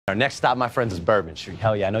Our next stop, my friends, is Bourbon Street.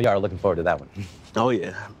 Hell yeah, I know y'all are looking forward to that one. Oh,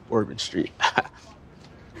 yeah, Bourbon Street.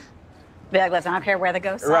 Be like, listen, I don't care where the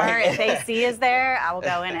ghosts are. If AC is there, I will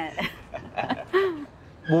go in it.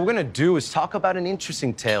 What we're gonna do is talk about an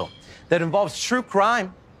interesting tale that involves true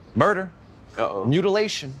crime, murder,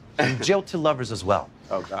 mutilation, and jilted lovers as well.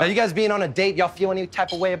 Oh, God. Now, you guys being on a date, y'all feel any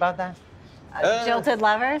type of way about that? Jilted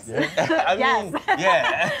lovers? I mean,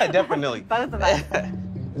 yeah, definitely. Both of us.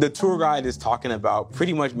 The tour guide is talking about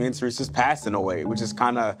pretty much me and Teresa's past in a way, which is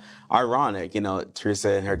kind of ironic. You know,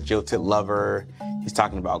 Teresa and her jilted lover. He's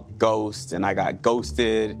talking about ghosts, and I got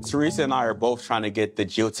ghosted. Teresa and I are both trying to get the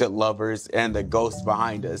jilted lovers and the ghosts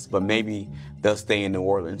behind us, but maybe they'll stay in New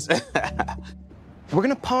Orleans. We're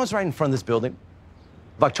gonna pause right in front of this building.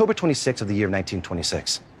 Of October 26th of the year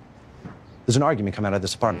 1926. There's an argument come out of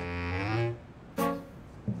this apartment.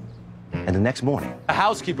 And the next morning, a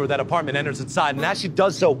housekeeper of that apartment enters inside, and as she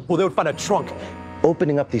does so, well, they would find a trunk.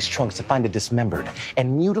 Opening up these trunks to find a dismembered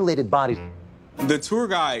and mutilated body. The tour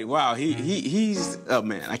guide, wow, he's, oh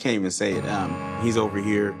man, I can't even say it. He's over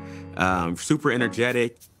here, super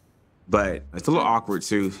energetic, but it's a little awkward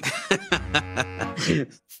too.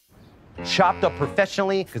 Chopped up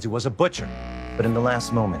professionally because he was a butcher. But in the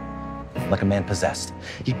last moment, like a man possessed,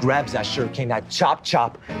 he grabs that sugarcane knife, chop,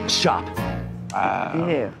 chop, chop.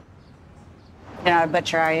 Ew. You're not a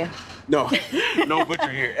butcher, are you? No, no butcher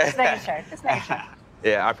here. Just making sure. Just making sure.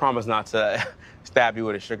 Yeah, I promise not to stab you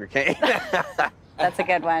with a sugar cane. That's a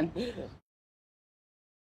good one.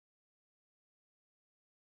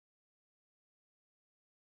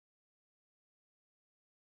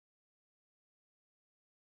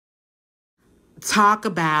 Talk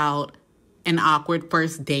about an awkward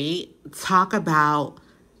first date. Talk about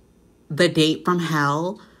the date from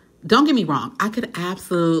hell. Don't get me wrong. I could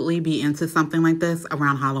absolutely be into something like this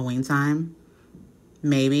around Halloween time.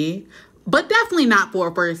 Maybe. But definitely not for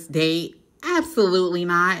a first date. Absolutely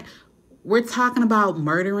not. We're talking about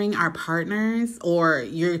murdering our partners, or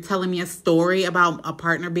you're telling me a story about a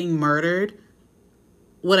partner being murdered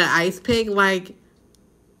with an ice pick. Like,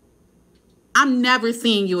 I'm never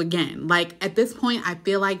seeing you again. Like, at this point, I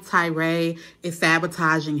feel like TYRAY is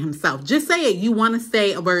sabotaging himself. Just say it. You want to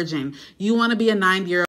stay a virgin. You want to be a 90-year-old.